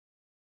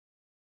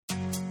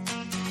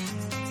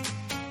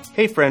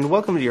Hey friend,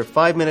 welcome to your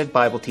 5-minute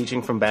Bible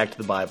teaching from Back to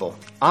the Bible.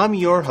 I'm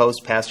your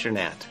host, Pastor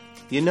Nat.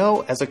 You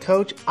know, as a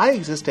coach, I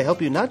exist to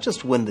help you not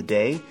just win the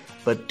day,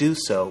 but do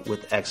so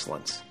with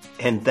excellence.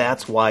 And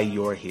that's why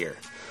you're here.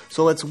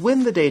 So let's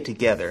win the day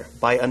together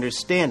by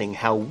understanding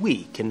how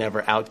we can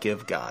never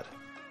outgive God.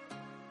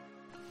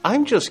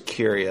 I'm just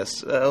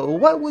curious,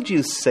 what would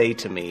you say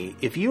to me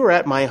if you were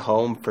at my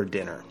home for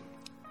dinner?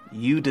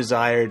 You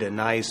desired a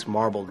nice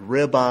marbled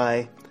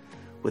ribeye,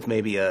 with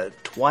maybe a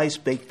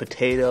twice-baked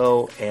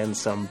potato and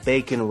some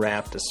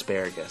bacon-wrapped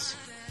asparagus.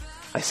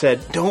 I said,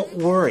 don't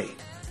worry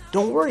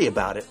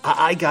about it.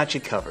 I got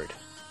you covered.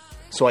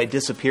 So I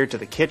disappeared to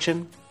the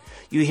kitchen.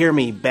 You hear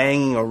me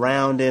banging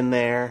around in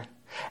there,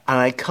 and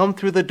I come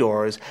through the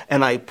doors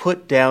and I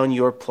put down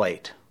your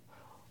plate.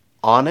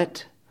 On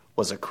it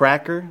was a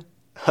cracker,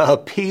 a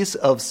piece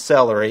of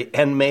celery,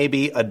 and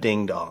maybe a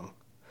ding-dong.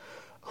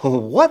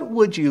 What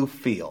would you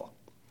feel?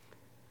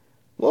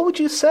 What would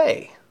you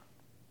say?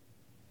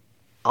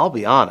 I'll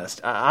be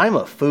honest, I'm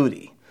a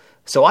foodie,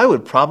 so I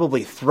would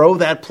probably throw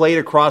that plate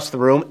across the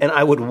room and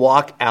I would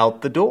walk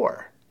out the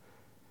door.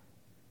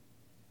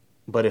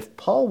 But if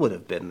Paul would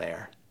have been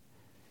there,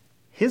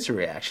 his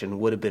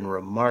reaction would have been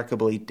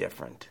remarkably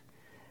different.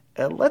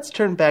 Let's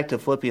turn back to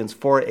Philippians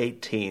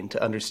 4:18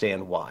 to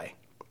understand why.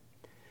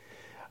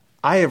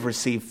 I have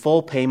received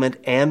full payment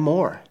and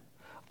more.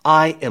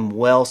 I am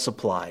well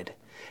supplied,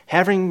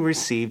 having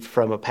received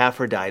from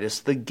Epaphroditus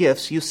the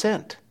gifts you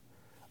sent.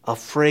 A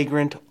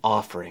fragrant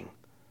offering,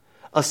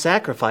 a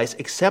sacrifice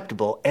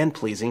acceptable and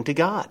pleasing to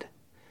God.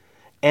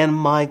 And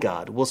my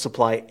God will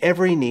supply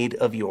every need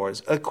of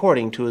yours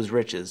according to his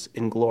riches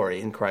in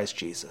glory in Christ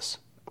Jesus.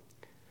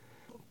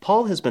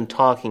 Paul has been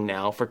talking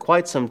now for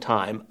quite some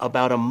time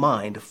about a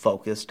mind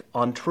focused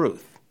on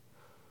truth.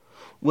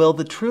 Well,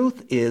 the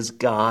truth is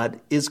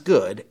God is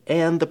good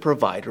and the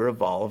provider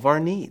of all of our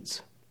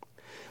needs.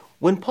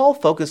 When Paul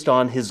focused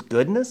on his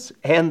goodness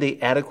and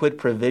the adequate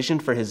provision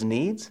for his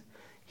needs,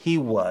 he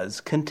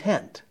was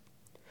content.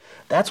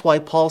 That's why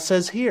Paul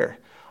says here,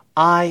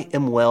 I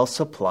am well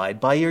supplied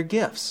by your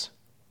gifts.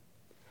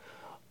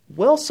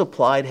 Well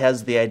supplied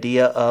has the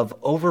idea of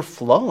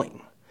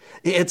overflowing.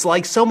 It's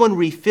like someone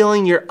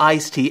refilling your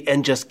iced tea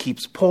and just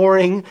keeps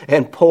pouring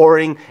and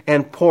pouring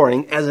and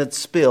pouring as it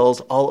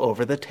spills all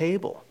over the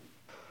table.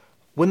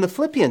 When the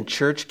Philippian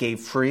church gave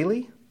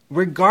freely,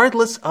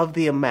 regardless of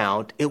the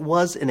amount, it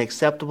was an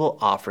acceptable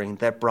offering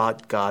that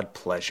brought God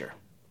pleasure.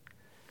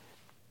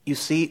 You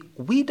see,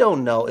 we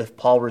don't know if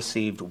Paul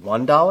received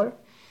 $1,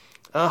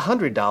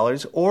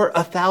 $100, or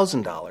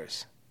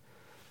 $1,000.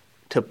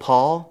 To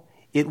Paul,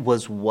 it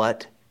was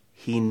what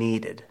he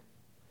needed.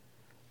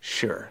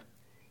 Sure,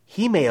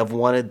 he may have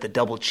wanted the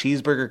double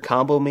cheeseburger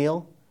combo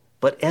meal,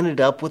 but ended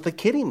up with a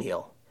kiddie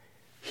meal.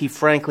 He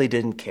frankly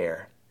didn't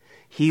care.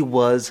 He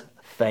was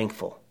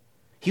thankful.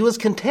 He was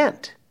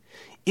content.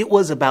 It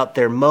was about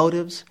their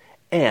motives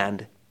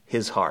and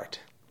his heart.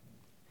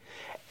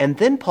 And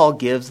then Paul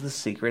gives the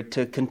secret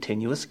to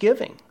continuous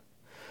giving.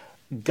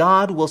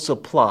 God will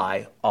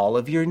supply all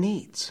of your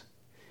needs.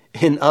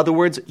 In other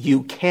words,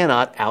 you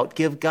cannot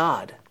outgive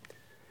God.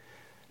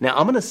 Now,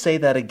 I'm going to say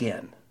that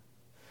again.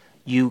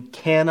 You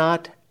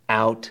cannot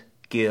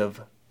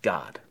outgive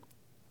God.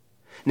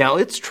 Now,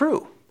 it's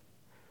true.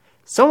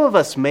 Some of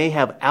us may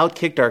have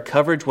outkicked our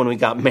coverage when we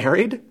got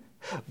married,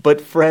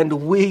 but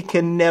friend, we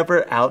can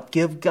never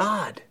outgive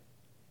God.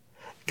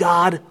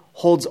 God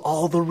holds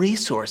all the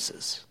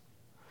resources.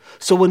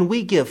 So when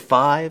we give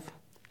 5,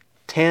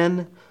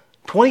 10,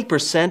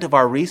 20% of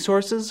our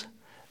resources,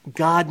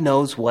 God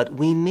knows what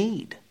we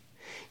need.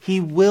 He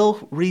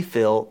will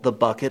refill the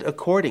bucket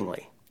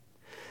accordingly.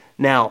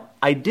 Now,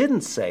 I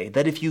didn't say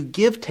that if you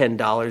give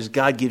 $10,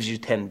 God gives you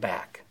 10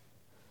 back.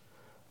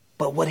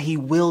 But what he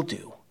will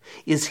do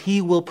is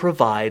he will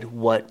provide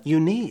what you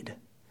need.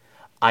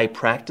 I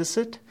practice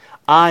it,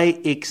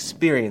 I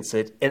experience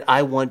it, and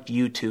I want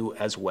you to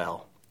as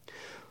well.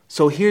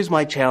 So here's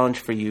my challenge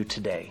for you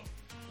today.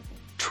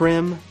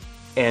 Trim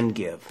and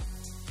give.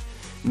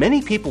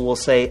 Many people will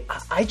say,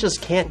 I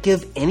just can't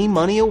give any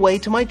money away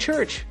to my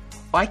church.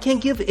 I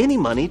can't give any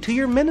money to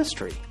your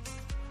ministry.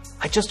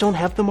 I just don't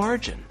have the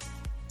margin.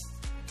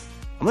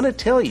 I'm going to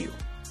tell you,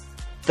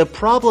 the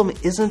problem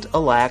isn't a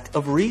lack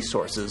of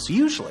resources,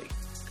 usually.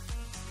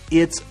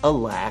 It's a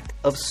lack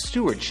of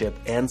stewardship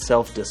and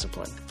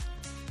self-discipline.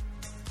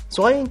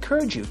 So I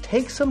encourage you,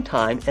 take some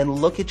time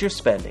and look at your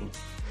spending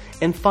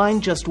and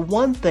find just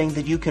one thing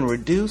that you can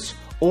reduce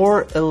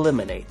or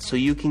eliminate so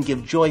you can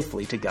give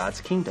joyfully to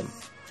God's kingdom.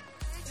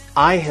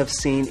 I have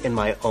seen in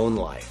my own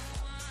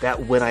life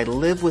that when I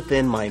live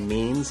within my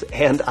means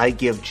and I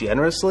give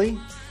generously,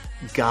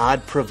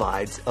 God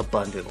provides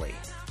abundantly.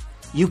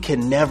 You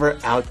can never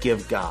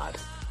outgive God,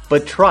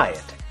 but try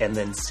it and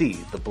then see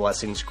the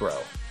blessings grow.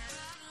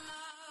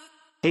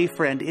 Hey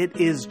friend, it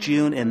is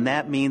June and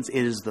that means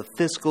it is the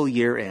fiscal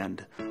year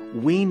end.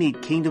 We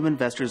need kingdom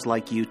investors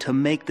like you to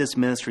make this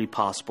ministry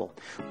possible.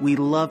 We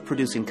love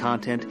producing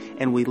content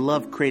and we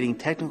love creating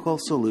technical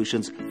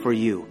solutions for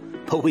you.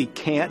 but we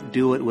can't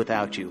do it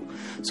without you.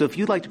 So if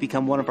you'd like to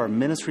become one of our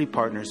ministry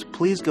partners,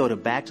 please go to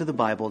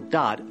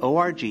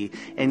backtothebible.org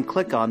and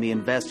click on the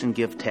Invest and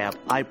Give tab.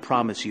 I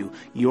promise you,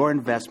 your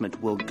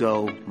investment will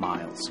go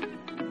miles.